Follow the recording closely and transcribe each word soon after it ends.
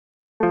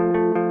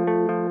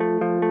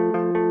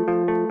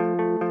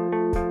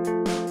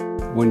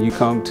When you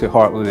come to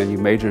Heartland and you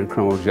major in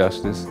criminal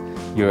justice,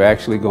 you're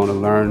actually going to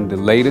learn the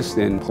latest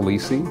in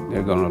policing.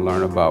 They're going to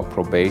learn about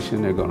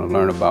probation. They're going to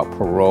learn about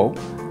parole,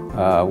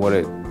 what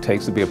it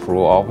takes to be a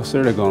parole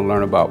officer. They're going to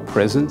learn about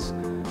prisons.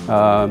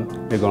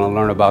 They're going to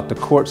learn about the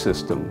court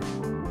system.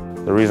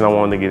 The reason I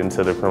wanted to get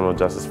into the criminal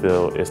justice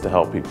field is to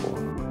help people.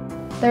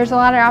 There's a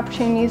lot of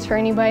opportunities for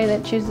anybody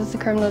that chooses the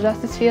criminal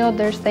justice field.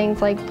 There's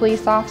things like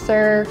police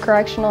officer,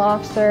 correctional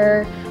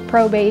officer,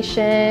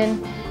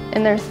 probation,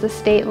 and there's the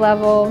state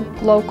level,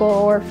 local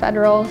or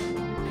federal.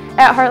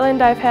 At Heartland,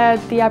 I've had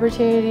the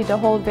opportunity to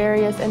hold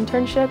various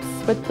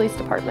internships with police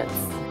departments.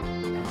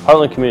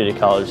 Heartland Community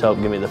College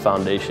helped give me the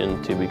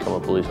foundation to become a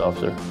police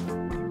officer.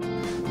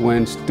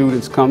 When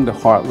students come to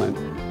Heartland,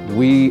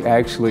 we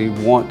actually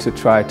want to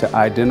try to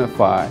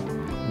identify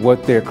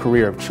what their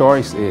career of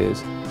choice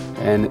is,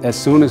 and as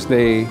soon as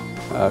they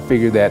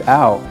figure that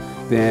out,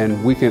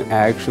 then we can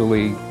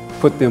actually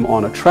put them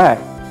on a track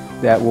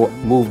that will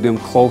move them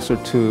closer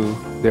to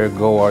their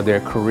goal or their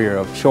career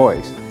of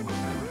choice.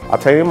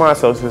 Obtaining my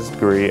associate's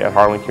degree at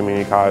Heartland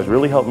Community College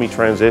really helped me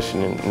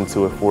transition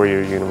into a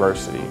four-year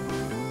university.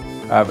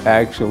 I've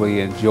actually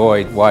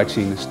enjoyed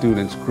watching the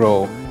students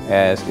grow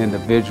as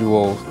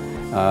individuals,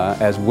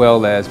 as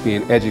well as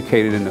being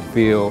educated in the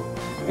field,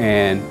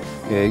 and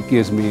it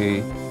gives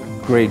me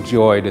great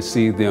joy to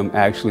see them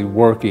actually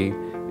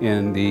working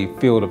in the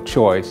field of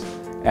choice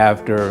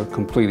after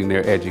completing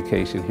their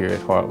education here at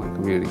Heartland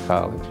Community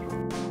College.